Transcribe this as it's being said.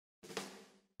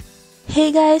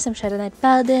Hey guys, I'm Shadow Knight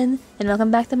Paladin, and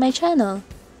welcome back to my channel.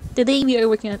 Today we are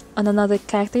working on another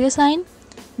character design.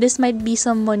 This might be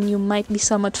someone you might be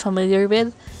somewhat familiar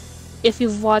with if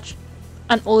you've watched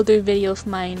an older video of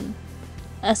mine,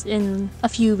 as in a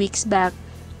few weeks back.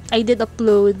 I did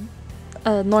upload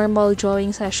a normal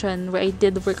drawing session where I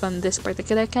did work on this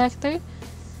particular character,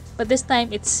 but this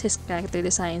time it's his character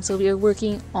design, so we are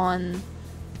working on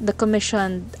the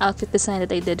commissioned outfit design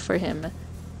that I did for him.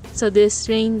 So this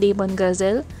Rain Demon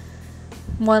Gazelle,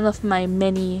 one of my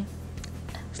many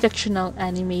fictional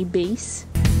anime base.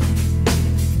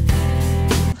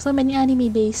 So many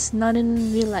anime base, not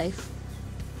in real life.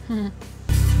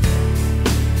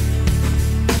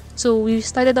 So we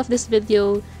started off this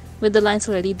video with the lines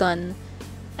already done.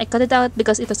 I cut it out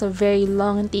because it was a very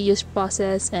long and tedious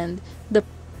process, and the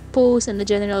pose and the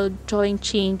general drawing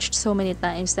changed so many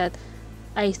times that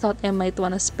I thought I might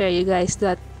want to spare you guys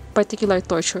that particular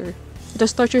torture. It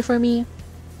was torture for me.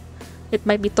 It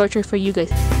might be torture for you guys.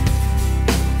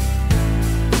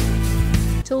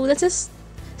 So let's just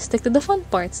stick to the fun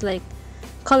parts, like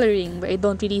coloring, where I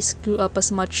don't really screw up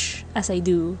as much as I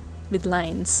do with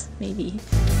lines, maybe.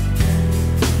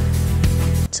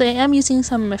 So I am using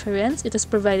some reference. It was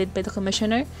provided by the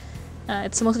commissioner.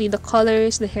 It's mostly the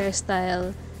colors, the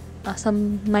hairstyle,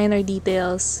 some minor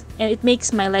details, and it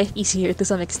makes my life easier to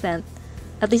some extent.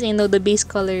 At least I know the base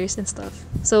colors and stuff.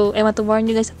 So I want to warn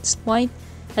you guys at this point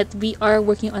that we are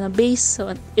working on a base,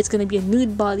 so it's gonna be a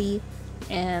nude body,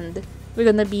 and we're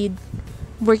gonna be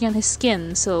working on his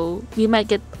skin. So we might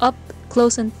get up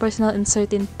close and personal in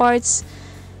certain parts.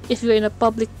 If you're in a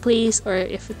public place, or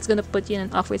if it's gonna put you in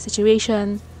an awkward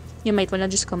situation, you might wanna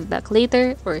just come back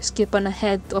later or skip on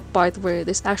ahead to a part where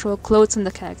there's actual clothes on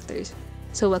the characters.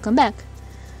 So welcome back.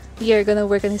 We are gonna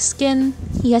work on his skin.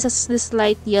 He has this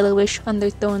light yellowish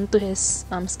undertone to his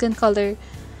skin color,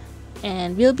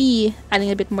 and we'll be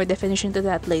adding a bit more definition to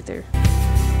that later.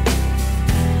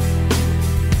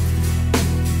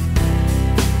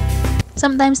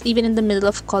 Sometimes even in the middle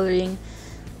of coloring,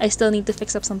 I still need to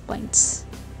fix up some points,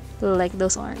 like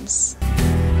those arms.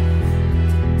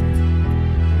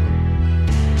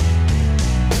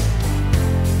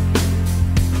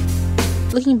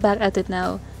 Looking back at it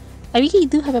now, I really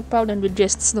do have a problem with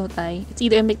wrists, don't I? It's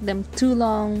either I make them too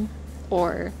long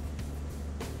or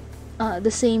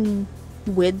the same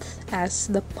width as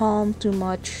the palm too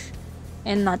much,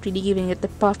 and not really giving it the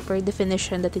proper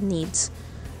definition that it needs.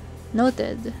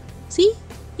 Noted. See?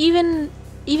 Even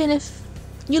if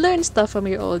you learn stuff from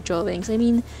your old drawings. I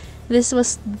mean, this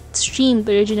was streamed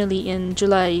originally in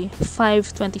July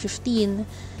 5, 2015,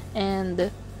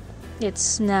 and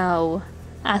it's now,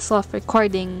 as of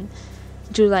recording,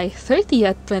 July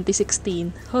 30th,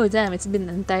 2016. Oh damn, it's been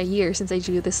an entire year since I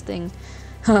drew this thing.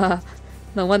 No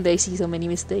wonder I see so many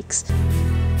mistakes.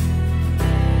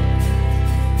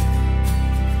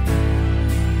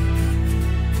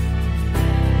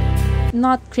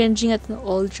 Not cringing at an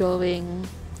old drawing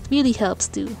really helps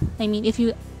too. I mean, if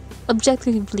you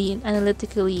objectively and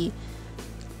analytically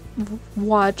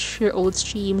watch your old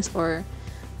streams or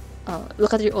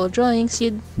look at your old drawings,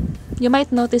 you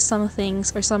might notice some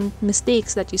things or some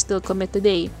mistakes that you still commit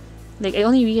today. Like, I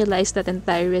only realized that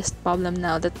entire wrist problem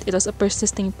now, that it was a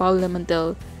persisting problem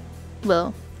until,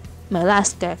 well, my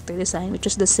last character design, which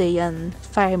was the Saiyan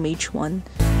Fire Mage one.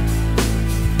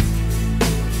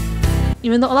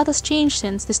 Even though a lot has changed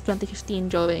since this 2015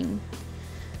 drawing.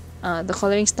 The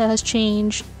coloring style has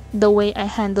changed, the way I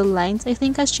handle lines I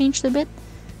think has changed a bit.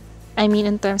 I mean,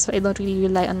 in terms of I don't really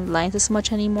rely on lines as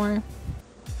much anymore.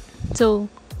 So,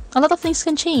 a lot of things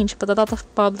can change, but a lot of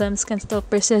problems can still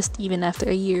persist even after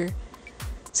a year.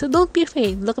 So don't be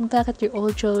afraid. Look back at your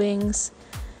old drawings.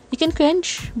 You can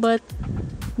cringe, but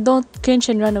don't cringe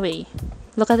and run away.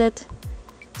 Look at it,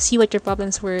 see what your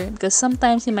problems were, because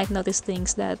sometimes you might notice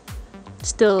things that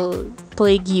still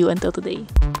plague you until today.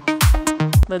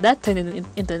 But that turned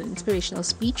into an inspirational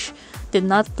speech. Did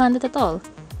not plan it at all.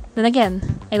 Then again,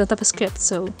 I don't have a script,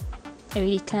 so I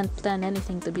really can't plan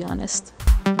anything, to be honest.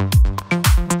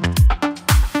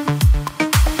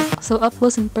 So up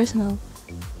close and personal.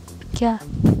 Yeah.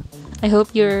 I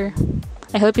hope you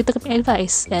took my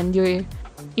advice and you're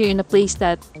in a place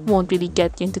that won't really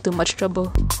get you into too much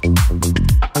trouble.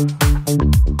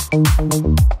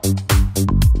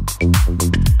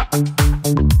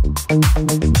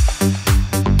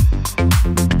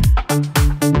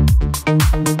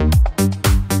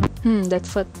 That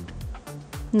foot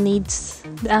needs,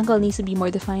 the ankle needs to be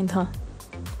more defined, huh?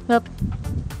 Well,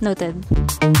 noted.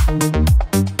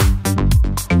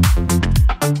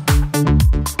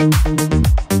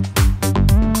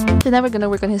 So now we're gonna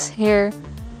work on his hair.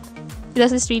 It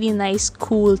has this really nice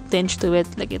cool tinge to it,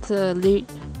 like it's a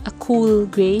cool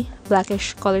gray,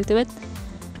 blackish color to it,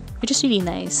 which is really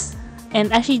nice.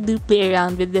 And actually do play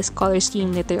around with this color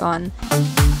scheme later on.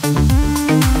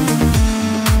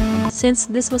 Since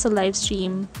this was a live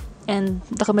stream and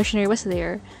the commissioner was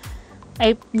there,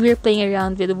 we were playing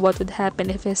around with what would happen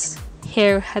if his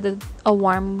hair had a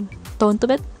warm tone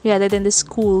to it rather than this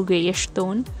cool grayish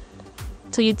tone.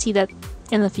 So you'd see that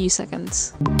in a few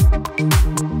seconds.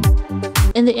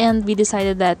 In the end, we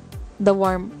decided that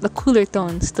the cooler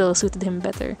tone still suited him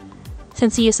better,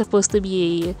 since he is supposed to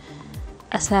be a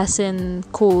assassin,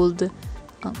 cold,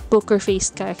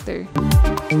 poker-faced character.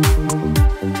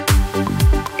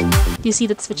 You see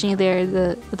that switching there,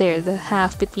 the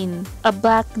half between a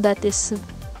black that is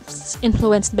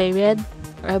influenced by red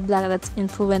or a black that's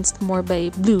influenced more by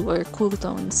blue or cool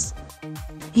tones.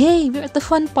 Yay! We're at the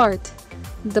fun part!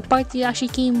 The part you actually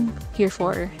came here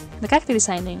for, the character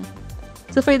designing.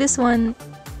 So for this one,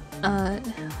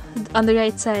 on the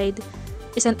right side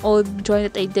is an old drawing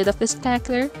that I did of this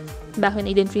character back when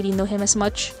I didn't really know him as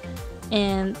much,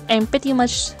 and I'm pretty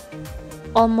much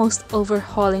almost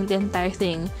overhauling the entire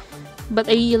thing, but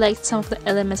I really liked some of the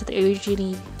elements that I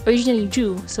originally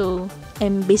drew, so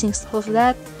I'm basing stuff off of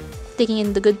that, taking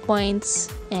in the good points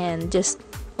and just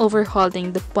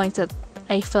overhauling the points that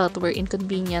I felt were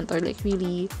inconvenient or like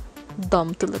really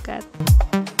dumb to look at.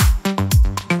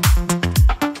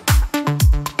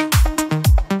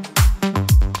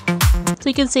 So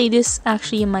you can say this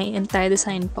actually my entire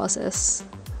design process,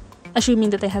 assuming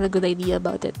that I had a good idea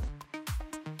about it.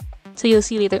 So you'll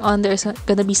see later on there's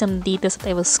gonna be some details that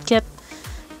I will skip,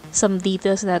 some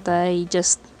details that I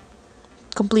just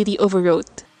completely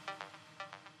overwrote.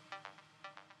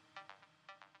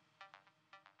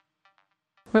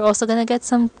 We're also gonna get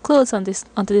some clothes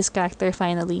onto this character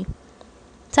finally.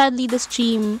 Sadly, the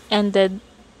stream ended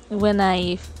when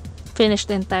I finished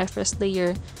the entire first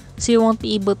layer, so you won't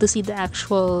be able to see the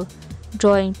actual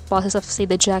drawing process of, say,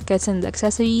 the jackets and the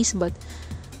accessories, but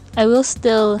I will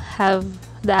still have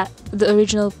the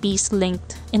original piece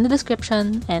linked in the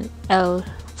description, and I'll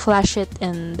flash it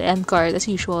in the end card as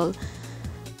usual,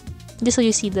 just so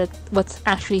you see that what's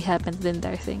actually happened to the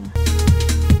entire thing.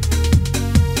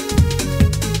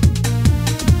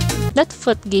 That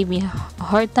foot gave me a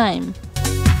hard time.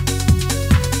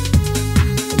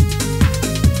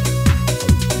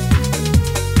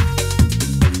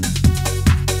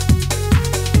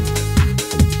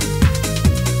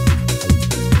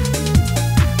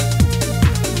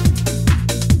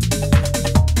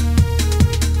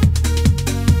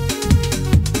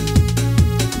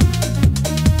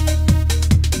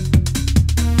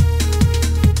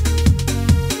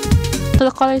 So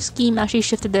the color scheme actually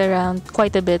shifted around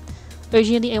quite a bit.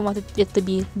 Originally, I wanted it to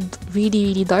be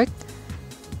really dark,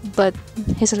 but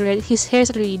his hair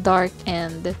is really dark,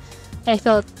 and I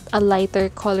felt a lighter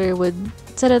color would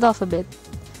set it off a bit.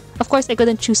 Of course, I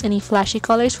couldn't choose any flashy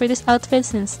colors for this outfit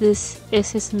since this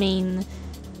is his main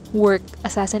work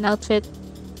assassin outfit,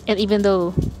 and even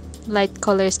though light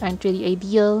colors aren't really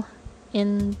ideal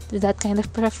in that kind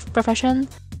of profession,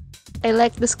 I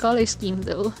like this color scheme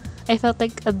though. I felt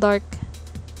like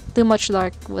too much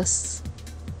dark was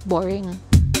boring.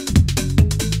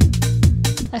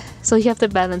 So you have to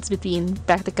balance between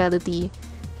practicality,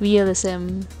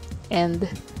 realism, and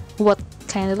what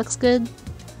kind of looks good.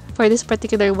 For this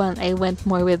particular one, I went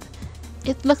more with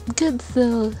it looked good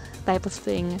though type of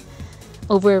thing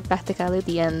over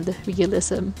practicality and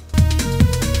realism.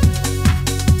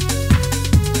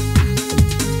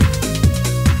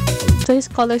 So his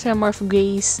colors are more of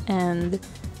grays and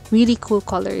really cool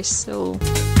colors, so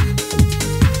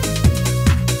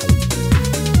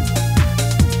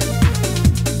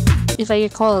if I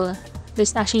recall,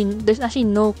 there's actually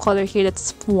no color here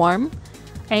that's warm.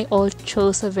 I all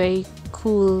chose a very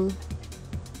cool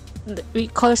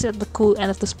colors at the cool end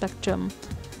of the spectrum,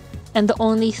 and the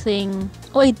only thing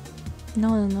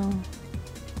no,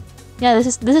 yeah,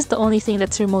 this is the only thing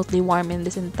that's remotely warm in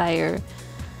this entire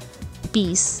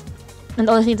piece, and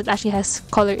the only thing that actually has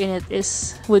color in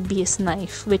it would be his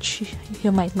knife, which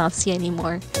you might not see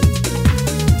anymore.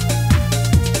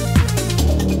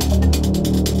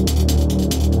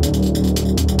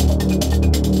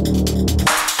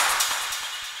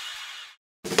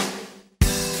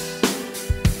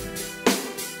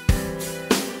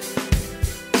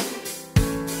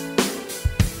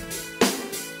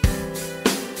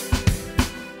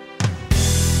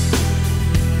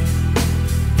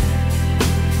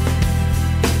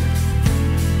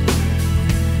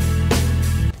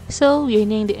 So we're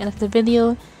nearing the end of the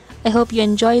video. I hope you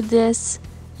enjoyed this,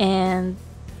 and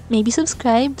maybe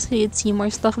subscribe so you'd see more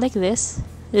stuff like this.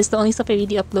 This is the only stuff I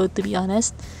really upload, to be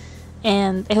honest.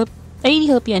 And I really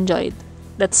hope you enjoyed.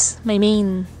 That's my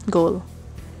main goal.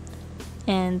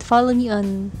 And follow me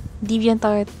on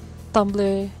DeviantArt,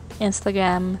 Tumblr,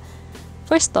 Instagram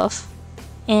for stuff.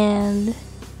 And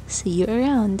see you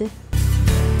around.